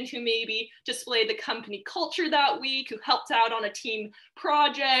person who maybe displayed the company culture that week, who helped out on a team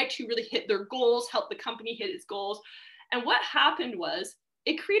project, who really hit their goals, helped the company hit its goals. And what happened was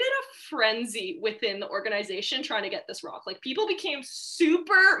it created a frenzy within the organization trying to get this rock. Like, people became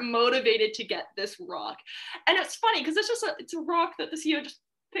super motivated to get this rock. And it's funny because it's a rock that the CEO just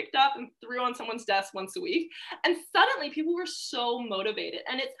picked up and threw on someone's desk once a week. And suddenly people were so motivated.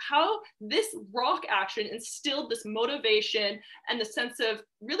 And it's how this rock action instilled this motivation and the sense of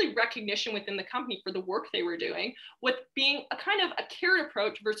really recognition within the company for the work they were doing, with being a kind of a carrot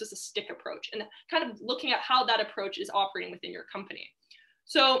approach versus a stick approach, and kind of looking at how that approach is operating within your company.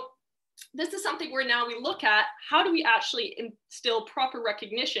 So this is something where now we look at how do we actually instill proper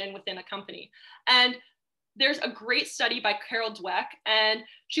recognition within a company. And there's a great study by Carol Dweck, and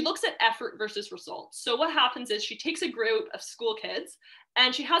she looks at effort versus results. So what happens is she takes a group of school kids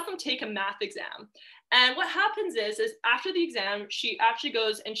and she has them take a math exam. And what happens is after the exam, she actually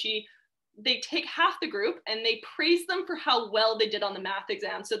goes and they take half the group and they praise them for how well they did on the math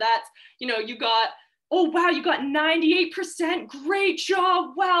exam. So that's, you got, oh, wow, you got 98%. Great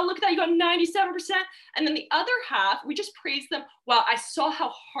job. Wow, look at that. You got 97%. And then the other half, we just praise them. Wow, I saw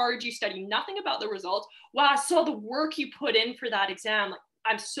how hard you studied. Nothing about the results. Wow, I saw the work you put in for that exam. Like,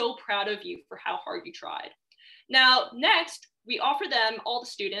 I'm so proud of you for how hard you tried. Now, next, we offer them, all the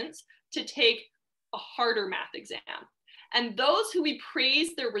students, to take a harder math exam. And those who we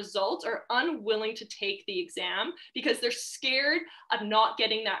praise their results are unwilling to take the exam because they're scared of not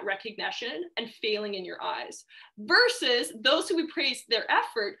getting that recognition and failing in your eyes. Versus those who we praise their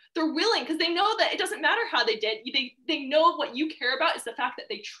effort, they're willing because they know that it doesn't matter how they did. They know what you care about is the fact that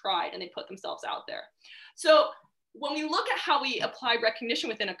they tried and they put themselves out there. So when we look at how we apply recognition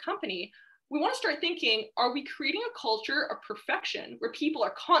within a company, we want to start thinking, are we creating a culture of perfection where people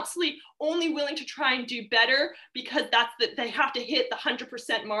are constantly only willing to try and do better because they have to hit the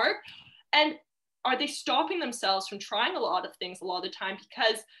 100% mark? And are they stopping themselves from trying a lot of things a lot of the time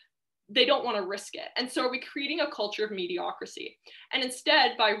because they don't want to risk it? And so are we creating a culture of mediocrity? And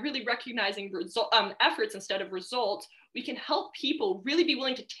instead, by really recognizing efforts instead of results, we can help people really be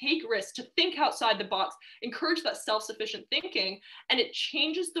willing to take risks, to think outside the box, encourage that self-sufficient thinking, and it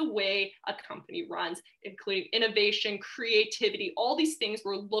changes the way a company runs, including innovation, creativity, all these things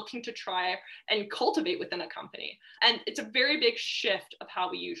we're looking to try and cultivate within a company. And it's a very big shift of how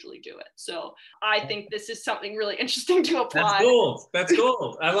we usually do it. So I think this is something really interesting to apply. That's gold. That's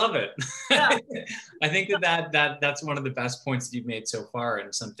gold. I love it. Yeah. I think that's one of the best points that you've made so far,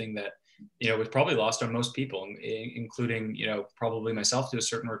 and something that was probably lost on most people, including, probably myself to a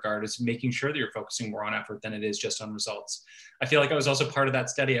certain regard, is making sure that you're focusing more on effort than it is just on results. I feel like I was also part of that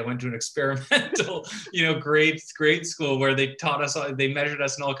study. I went to an experimental, grade school where they taught us, they measured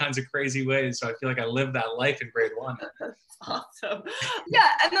us in all kinds of crazy ways. So I feel like I lived that life in grade 1. Awesome. Yeah.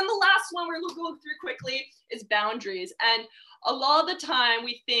 And then the last one we're going to go through quickly is boundaries. And a lot of the time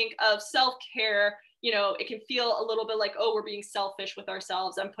we think of self-care, it can feel a little bit like, oh, we're being selfish with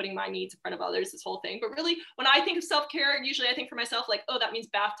ourselves. I'm putting my needs in front of others, this whole thing. But really, when I think of self-care, usually I think for myself, like, oh, that means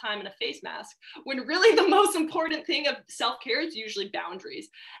bath time and a face mask. When really the most important thing of self-care is usually boundaries.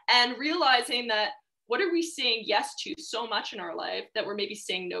 And realizing that what are we saying yes to so much in our life that we're maybe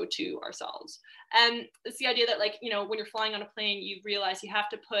saying no to ourselves? And it's the idea that, like, when you're flying on a plane, you realize you have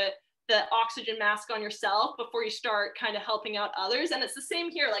to put the oxygen mask on yourself before you start kind of helping out others. And it's the same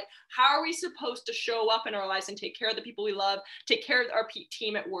here. Like, how are we supposed to show up in our lives and take care of the people we love, take care of our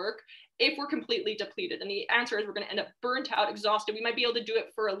team at work, if we're completely depleted? And the answer is we're going to end up burnt out, exhausted. We might be able to do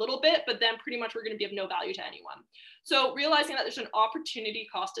it for a little bit, but then pretty much we're going to be of no value to anyone. So realizing that there's an opportunity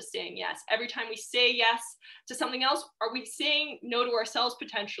cost to saying yes. Every time we say yes to something else, are we saying no to ourselves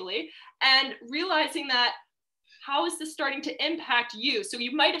potentially? And realizing that, how is this starting to impact you? So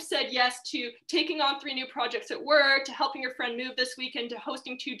you might have said yes to taking on 3 new projects at work, to helping your friend move this weekend, to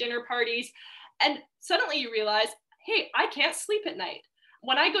hosting 2 dinner parties. And suddenly you realize, hey, I can't sleep at night.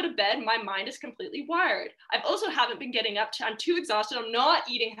 When I go to bed, my mind is completely wired. I've also haven't been getting up. I'm too exhausted. I'm not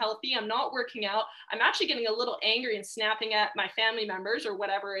eating healthy. I'm not working out. I'm actually getting a little angry and snapping at my family members or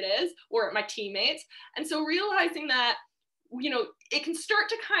whatever it is, or at my teammates. And so realizing that, it can start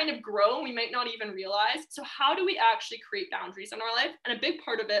to kind of grow and we might not even realize. So how do we actually create boundaries in our life? And a big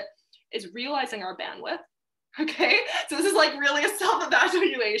part of it is realizing our bandwidth. Okay. So this is like really a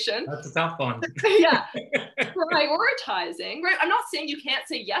self-evaluation. That's a tough one. Yeah. Prioritizing, right? I'm not saying you can't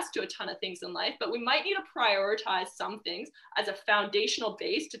say yes to a ton of things in life, but we might need to prioritize some things as a foundational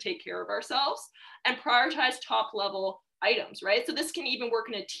base to take care of ourselves and prioritize top level items, right? So this can even work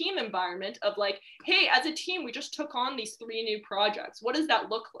in a team environment of like, hey, as a team, we just took on these 3 new projects. What does that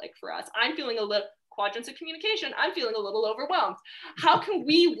look like for us? I'm feeling a little quadrants of communication. I'm feeling a little overwhelmed. How can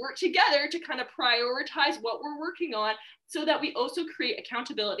we work together to kind of prioritize what we're working on so that we also create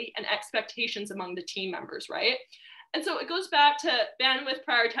accountability and expectations among the team members, right? And so it goes back to bandwidth,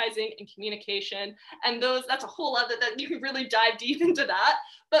 prioritizing, and communication. And that's a whole other, that you can really dive deep into that.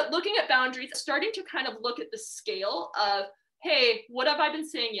 But looking at boundaries, starting to kind of look at the scale of, hey, what have I been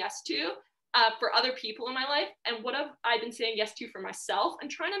saying yes to for other people in my life? And what have I been saying yes to for myself?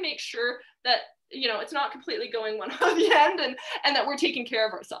 And trying to make sure that, it's not completely going one on the end and that we're taking care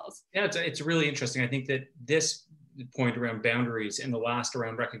of ourselves. Yeah, it's really interesting. I think that this point around boundaries and the last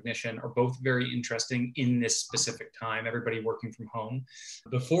around recognition are both very interesting in this specific time, everybody working from home.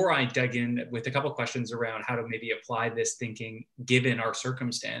 Before I dug in with a couple of questions around how to maybe apply this thinking given our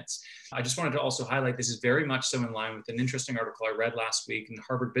circumstance, I just wanted to also highlight this is very much so in line with an interesting article I read last week in the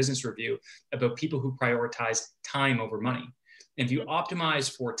Harvard Business Review about people who prioritize time over money. And if you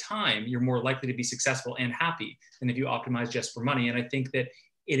optimize for time, you're more likely to be successful and happy than if you optimize just for money. And I think that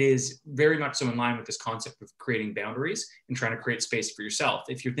it is very much so in line with this concept of creating boundaries and trying to create space for yourself.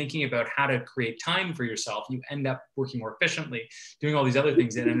 If you're thinking about how to create time for yourself, you end up working more efficiently, doing all these other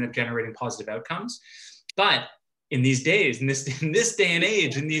things that end up generating positive outcomes. But in these days, in this day and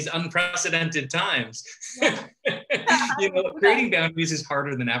age, in these unprecedented times, creating boundaries is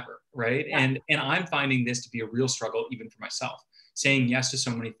harder than ever, right? Yeah. And I'm finding this to be a real struggle even for myself. Saying yes to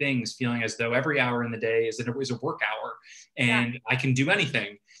so many things, feeling as though every hour in the day is a work hour and I can do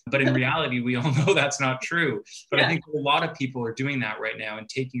anything. But in reality, we all know that's not true. But I think a lot of people are doing that right now and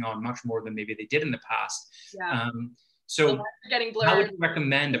taking on much more than maybe they did in the past. Yeah. So how would you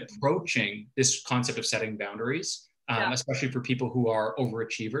recommend approaching this concept of setting boundaries, especially for people who are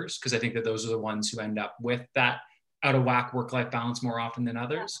overachievers? Because I think that those are the ones who end up with that out of whack work-life balance more often than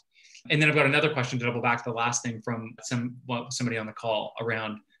others. And then I've got another question to double back to the last thing from somebody on the call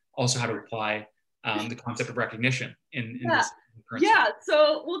around also how to apply the concept of recognition in this current situation.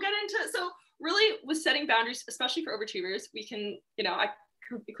 So we'll get into it. So really with setting boundaries, especially for overachievers, we can, I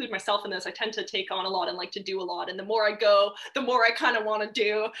include myself in this. I tend to take on a lot and like to do a lot. And the more I go, the more I kind of want to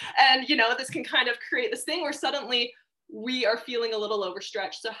do. And, this can kind of create this thing where suddenly we are feeling a little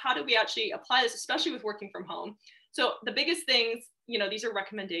overstretched. So how do we actually apply this, especially with working from home? So the biggest things, these are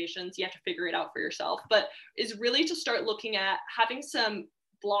recommendations. You have to figure it out for yourself, but is really to start looking at having some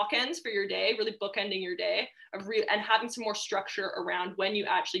block ends for your day, really bookending your day and having some more structure around when you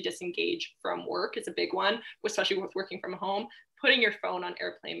actually disengage from work is a big one, especially with working from home. Putting your phone on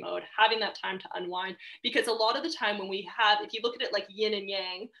airplane mode, having that time to unwind, because a lot of the time when if you look at it like yin and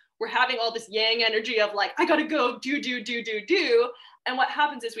yang, we're having all this yang energy of like, I gotta go do. And what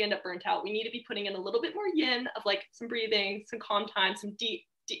happens is we end up burnt out. We need to be putting in a little bit more yin of like some breathing, some calm time, some deep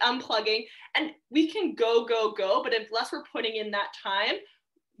unplugging, and we can go, but unless we're putting in that time,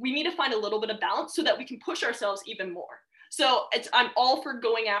 we need to find a little bit of balance so that we can push ourselves even more. So I'm all for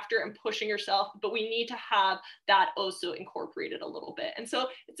going after and pushing yourself, but we need to have that also incorporated a little bit. And so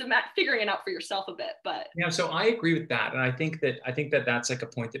it's figuring it out for yourself a bit. But yeah, so I agree with that, and I think that that's like a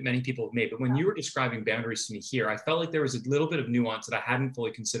point that many people have made. But when you were describing boundaries to me here, I felt like there was a little bit of nuance that I hadn't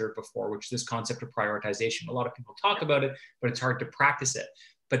fully considered before, which is this concept of prioritization. A lot of people talk about it, but it's hard to practice it.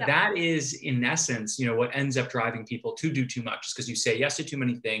 But that is, in essence, what ends up driving people to do too much, is because you say yes to too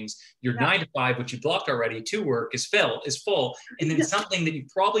many things. Your 9 to 5, which you blocked already, to work is full. And then something that you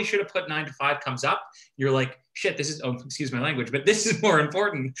probably should have put 9 to 5 comes up. You're like, shit, this is, excuse my language, but this is more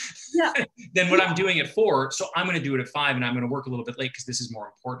important than what I'm doing at 4. So I'm going to do it at 5, and I'm going to work a little bit late because this is more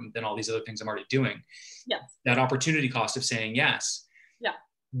important than all these other things I'm already doing. That opportunity cost of saying yes.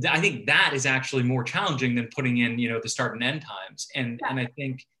 I think that is actually more challenging than putting in, the start and end times. And I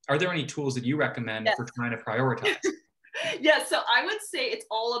think, are there any tools that you recommend for trying to prioritize? So I would say it's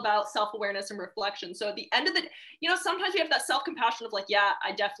all about self-awareness and reflection. So at the end of the, sometimes we have that self-compassion of like, yeah,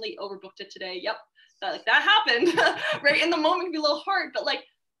 I definitely overbooked it today. Yep, that happened. Right in the moment can be a little hard, but like,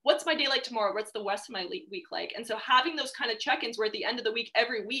 what's my day like tomorrow? What's the rest of my week like? And so having those kind of check-ins where at the end of the week,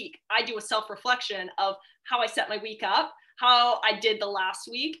 every week, I do a self-reflection of how I set my week up, how I did the last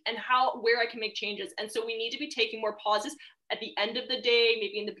week, and where I can make changes. And so we need to be taking more pauses at the end of the day,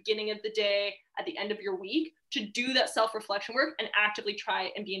 maybe in the beginning of the day, at the end of your week, to do that self-reflection work and actively try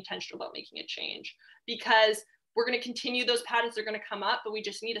and be intentional about making a change. Because we're going to continue those patterns, they're going to come up, but we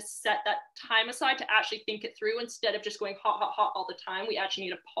just need to set that time aside to actually think it through instead of just going hot all the time. We actually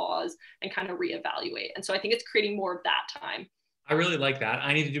need to pause and kind of reevaluate. And so I think it's creating more of that time. I really like that.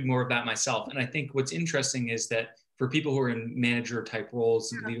 I need to do more of that myself. And I think what's interesting is that for people who are in manager type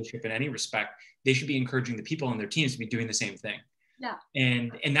roles and leadership in any respect, they should be encouraging the people on their teams to be doing the same thing.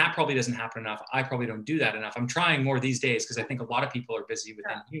 And that probably doesn't happen enough. I probably don't do that enough. I'm trying more these days because I think a lot of people are busy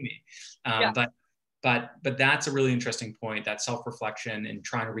within Humi. But that's a really interesting point, that self-reflection and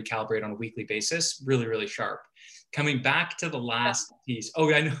trying to recalibrate on a weekly basis, really, really sharp. Coming back to the last piece.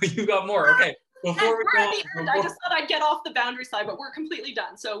 Oh, I know you got more. Okay. Before we go, I just thought I'd get off the boundary side, but we're completely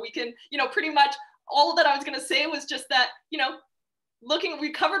done. So we can, pretty much all that I was going to say was just that, we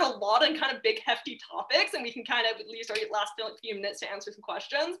covered a lot on kind of big, hefty topics, and we can kind of at least our last few minutes to answer some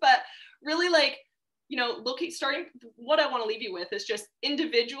questions. But really, like, starting, what I want to leave you with is just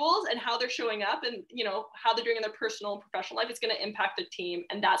individuals and how they're showing up and, how they're doing in their personal and professional life. It's going to impact the team,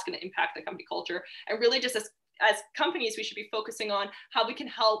 and that's going to impact the company culture. And really just as companies, we should be focusing on how we can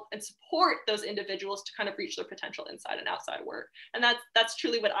help and support those individuals to kind of reach their potential inside and outside of work. And that's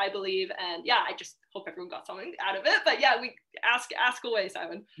truly what I believe. And I just hope everyone got something out of it. But we ask away,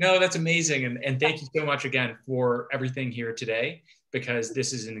 Simon. No, that's amazing. And thank you so much again for everything here today, because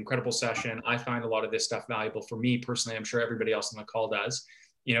this is an incredible session. I find a lot of this stuff valuable for me personally. I'm sure everybody else on the call does.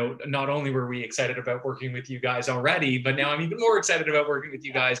 Not only were we excited about working with you guys already, but now I'm even more excited about working with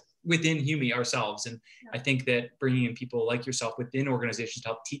you guys within Humi ourselves. And I think that bringing in people like yourself within organizations to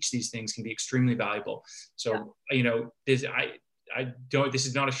help teach these things can be extremely valuable. So, this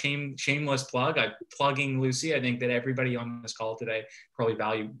is not a shameless plug. I'm plugging Lucy. I think that everybody on this call today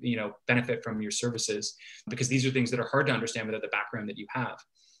probably benefit from your services, because these are things that are hard to understand without the background that you have.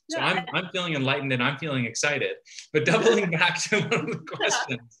 So I'm feeling enlightened and I'm feeling excited. But doubling back to one of the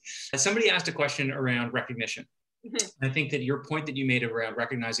questions, somebody asked a question around recognition. I think that your point that you made around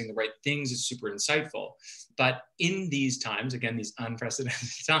recognizing the right things is super insightful. But in these times, again, these unprecedented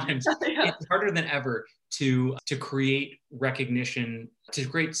times, it's harder than ever to create recognition, to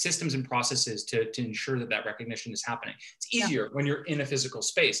create systems and processes to ensure that recognition is happening. It's easier when you're in a physical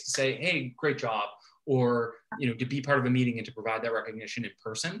space to say, hey, great job, or to be part of a meeting and to provide that recognition in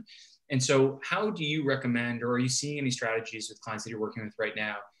person. And so how do you recommend, or are you seeing any strategies with clients that you're working with right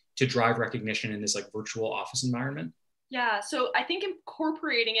now to drive recognition in this like virtual office environment? Yeah, so I think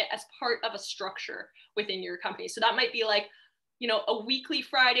incorporating it as part of a structure within your company. So that might be like, a weekly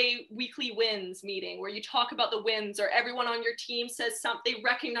Friday, weekly wins meeting where you talk about the wins, or everyone on your team says something, they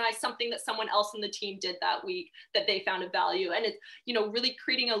recognize something that someone else in the team did that week that they found of value. And it's, really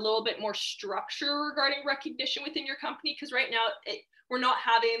creating a little bit more structure regarding recognition within your company. Because right now we're not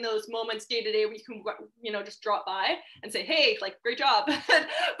having those moments day to day where you can, just drop by and say, hey, like, great job.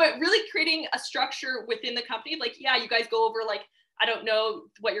 But really creating a structure within the company, like, you guys go over like I don't know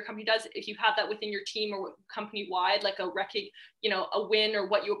what your company does, if you have that within your team or company wide, like a win or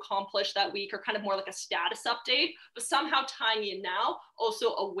what you accomplished that week, or kind of more like a status update, but somehow tying in now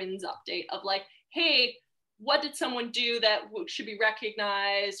also a wins update of like, hey, what did someone do that should be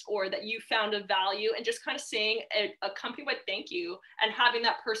recognized or that you found of value, and just kind of saying a company-wide thank you and having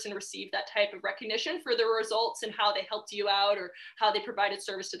that person receive that type of recognition for their results and how they helped you out or how they provided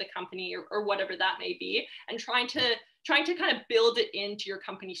service to the company or whatever that may be, and trying to kind of build it into your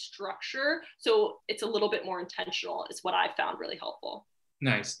company structure so it's a little bit more intentional is what I found really helpful.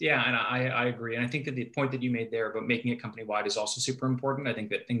 Nice. Yeah, and I agree. And I think that the point that you made there about making it company-wide is also super important. I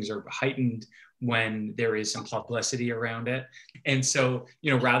think that things are heightened when there is some publicity around it. And so,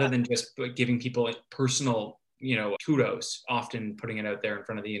 rather than just giving people personal, kudos, often putting it out there in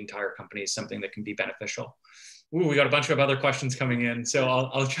front of the entire company is something that can be beneficial. Ooh, we got a bunch of other questions coming in. So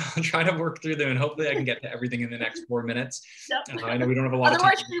I'll try to work through them, and hopefully I can get to everything in the next 4 minutes. Yep. I know we don't have a lot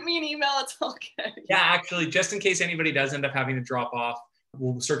Otherwise, of time. shoot me an email. It's all good. Yeah, actually, just in case anybody does end up having to drop off,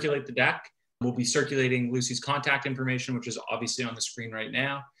 we'll circulate the deck. We'll be circulating Lucy's contact information, which is obviously on the screen right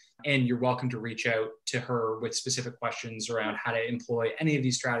now. And you're welcome to reach out to her with specific questions around how to employ any of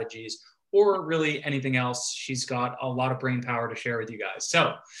these strategies or really anything else. She's got a lot of brain power to share with you guys.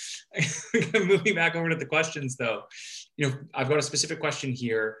 So moving back over to the questions though, I've got a specific question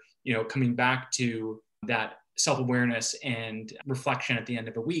here, coming back to that self-awareness and reflection at the end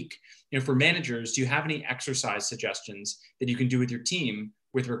of a week. For managers, do you have any exercise suggestions that you can do with your team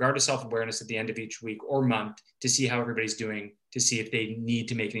with regard to self-awareness at the end of each week or month to see how everybody's doing, to see if they need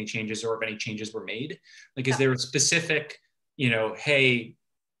to make any changes or if any changes were made? Like, is there a specific, hey,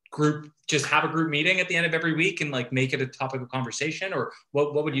 group, just have a group meeting at the end of every week and like make it a topic of conversation? Or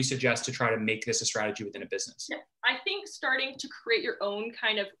what would you suggest to try to make this a strategy within a business? Yeah, I think starting to create your own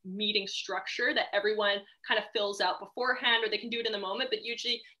kind of meeting structure that everyone kind of fills out beforehand, or they can do it in the moment, but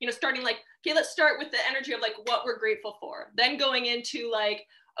usually, starting like, okay, let's start with the energy of like what we're grateful for. Then going into like,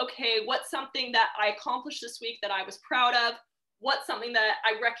 okay, what's something that I accomplished this week that I was proud of? What's something that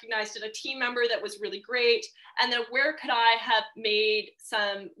I recognized in a team member that was really great? And then where could I have made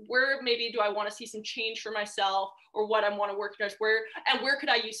where maybe do I want to see some change for myself, or what I want to work towards, where could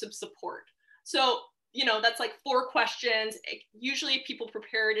I use some support? So, that's like 4 questions. Usually if people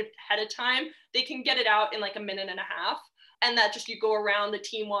prepare it ahead of time, they can get it out in like a minute and a half. And that just, you go around the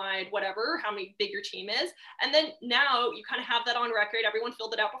team-wide, whatever, how many big your team is. And then now you kind of have that on record. Everyone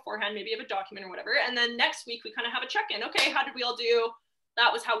filled it out beforehand. Maybe you have a document or whatever. And then next week, we kind of have a check-in. Okay, how did we all do?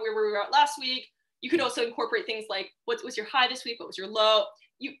 That was how we were at last week. You could also incorporate things like, what was your high this week? What was your low?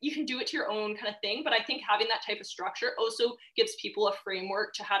 You can do it to your own kind of thing. But I think having that type of structure also gives people a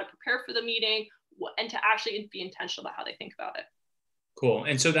framework to how to prepare for the meeting and to actually be intentional about how they think about it. Cool.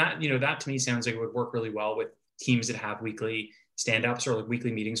 And so that, that to me sounds like it would work really well with teams that have weekly stand-ups or like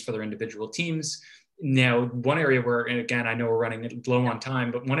weekly meetings for their individual teams. Now, one area where, and again, I know we're running low on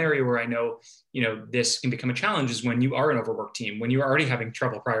time, but one area where I know, this can become a challenge is when you are an overworked team, when you're already having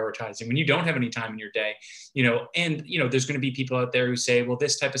trouble prioritizing, when you don't have any time in your day, and, there's going to be people out there who say, well,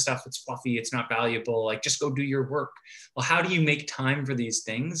 this type of stuff, it's fluffy, it's not valuable, like just go do your work. Well, how do you make time for these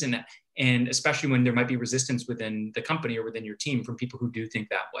things? And especially when there might be resistance within the company or within your team from people who do think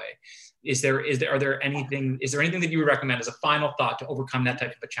that way. Is there anything that you would recommend as a final thought to overcome that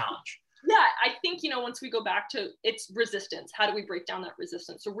type of a challenge? Yeah, I think, once we go back to it's resistance, how do we break down that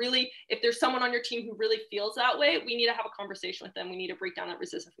resistance? So really, if there's someone on your team who really feels that way, we need to have a conversation with them. We need to break down that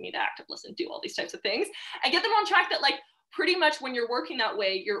resistance. We need to active listen, do all these types of things and get them on track that like pretty much when you're working that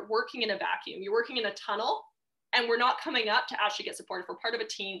way, you're working in a vacuum, you're working in a tunnel. And we're not coming up to actually get support. If we're part of a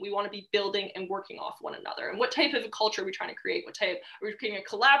team, we want to be building and working off one another. And what type of a culture are we trying to create? Are we creating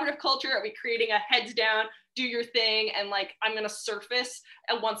a collaborative culture? Are we creating a heads down, do your thing, and like, I'm going to surface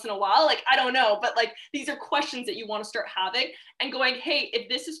once in a while? Like, I don't know. But like, these are questions that you want to start having and going, hey, if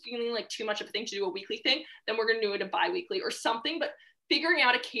this is feeling like too much of a thing to do a weekly thing, then we're going to do it a bi-weekly or something. But figuring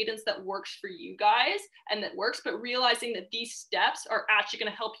out a cadence that works for you guys and that works, but realizing that these steps are actually going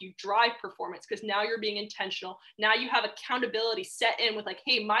to help you drive performance because now you're being intentional. Now you have accountability set in with like,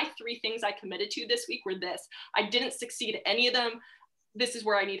 hey, my 3 things I committed to this week were this. I didn't succeed at any of them. This is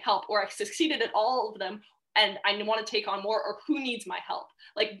where I need help, or I succeeded at all of them and I want to take on more, or who needs my help?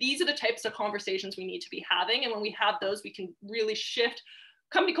 Like, these are the types of conversations we need to be having. And when we have those, we can really shift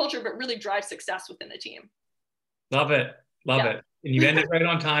company culture, but really drive success within the team. Love it. Love it. And you ended right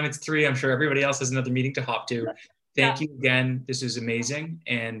on time. It's 3. I'm sure everybody else has another meeting to hop to. Thank you again. This is amazing.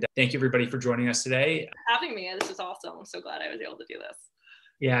 And thank you everybody for joining us today. Having me. This is awesome. I'm so glad I was able to do this.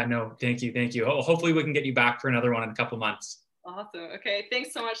 Yeah, no, thank you. Thank you. Hopefully we can get you back for another one in a couple months. Awesome. Okay.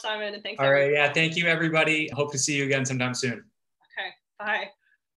 Thanks so much, Simon. And thanks. All right. Yeah. Thank you, everybody. Hope to see you again sometime soon. Bye.